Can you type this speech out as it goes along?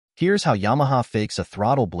Here's how Yamaha fakes a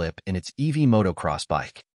throttle blip in its EV motocross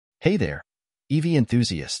bike. Hey there, EV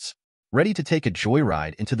enthusiasts. Ready to take a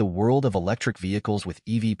joyride into the world of electric vehicles with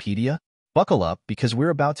EVpedia? Buckle up because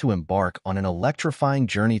we're about to embark on an electrifying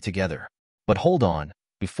journey together. But hold on,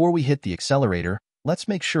 before we hit the accelerator, let's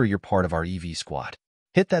make sure you're part of our EV squad.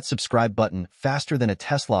 Hit that subscribe button faster than a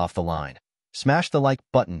Tesla off the line. Smash the like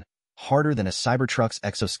button harder than a Cybertruck's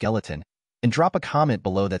exoskeleton, and drop a comment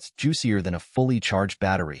below that's juicier than a fully charged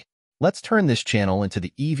battery. Let's turn this channel into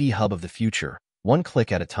the EV hub of the future, one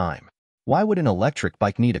click at a time. Why would an electric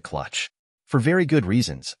bike need a clutch? For very good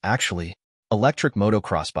reasons, actually. Electric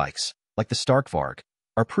motocross bikes, like the Stark Varg,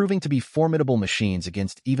 are proving to be formidable machines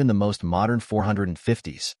against even the most modern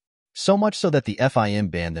 450s. So much so that the FIM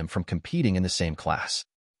banned them from competing in the same class.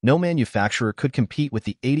 No manufacturer could compete with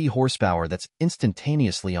the 80 horsepower that's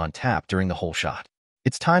instantaneously on tap during the whole shot.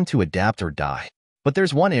 It's time to adapt or die. But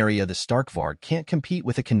there's one area the Stark Varg can't compete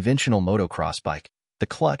with a conventional motocross bike, the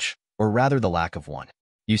clutch, or rather the lack of one.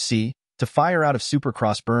 You see, to fire out of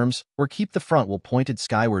supercross berms or keep the front wheel pointed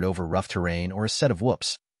skyward over rough terrain or a set of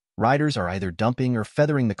whoops, riders are either dumping or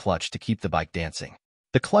feathering the clutch to keep the bike dancing.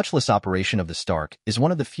 The clutchless operation of the Stark is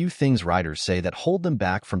one of the few things riders say that hold them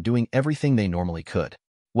back from doing everything they normally could.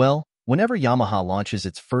 Well, whenever Yamaha launches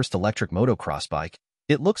its first electric motocross bike,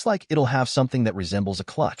 it looks like it'll have something that resembles a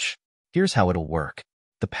clutch. Here's how it'll work.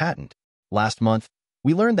 The patent. Last month,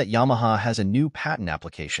 we learned that Yamaha has a new patent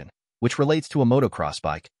application, which relates to a motocross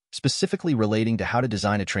bike, specifically relating to how to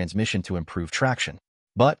design a transmission to improve traction.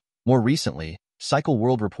 But, more recently, Cycle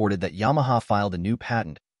World reported that Yamaha filed a new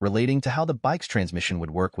patent relating to how the bike's transmission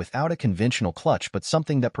would work without a conventional clutch but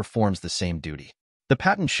something that performs the same duty. The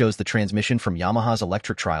patent shows the transmission from Yamaha's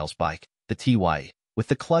electric trials bike, the TY, with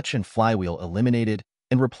the clutch and flywheel eliminated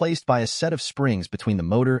and replaced by a set of springs between the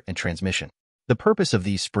motor and transmission. The purpose of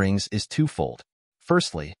these springs is twofold.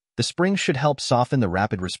 Firstly, the springs should help soften the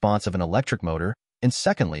rapid response of an electric motor, and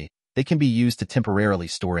secondly, they can be used to temporarily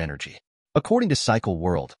store energy. According to Cycle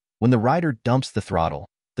World, when the rider dumps the throttle,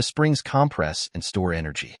 the springs compress and store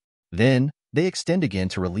energy. Then, they extend again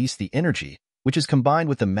to release the energy, which is combined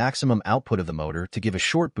with the maximum output of the motor to give a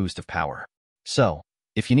short boost of power. So,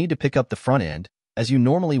 if you need to pick up the front end, as you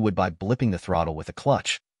normally would by blipping the throttle with a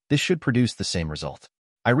clutch, this should produce the same result.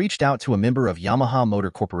 I reached out to a member of Yamaha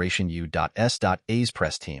Motor Corporation U.S.A's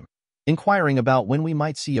press team, inquiring about when we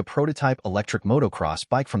might see a prototype electric motocross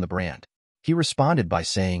bike from the brand. He responded by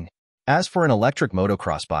saying, "As for an electric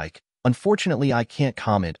motocross bike, unfortunately I can't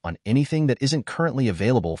comment on anything that isn't currently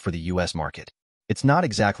available for the US market." It's not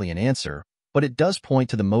exactly an answer, but it does point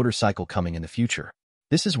to the motorcycle coming in the future.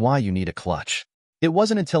 This is why you need a clutch. It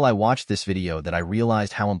wasn't until I watched this video that I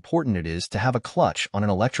realized how important it is to have a clutch on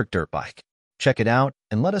an electric dirt bike. Check it out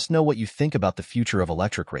and let us know what you think about the future of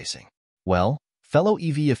electric racing. Well, fellow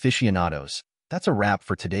EV aficionados, that's a wrap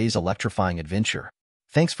for today's electrifying adventure.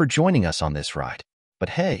 Thanks for joining us on this ride. But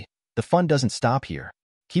hey, the fun doesn't stop here.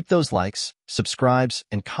 Keep those likes, subscribes,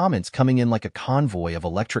 and comments coming in like a convoy of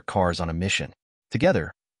electric cars on a mission.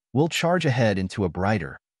 Together, we'll charge ahead into a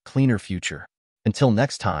brighter, cleaner future. Until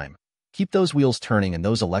next time, keep those wheels turning and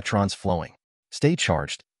those electrons flowing. Stay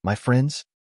charged, my friends.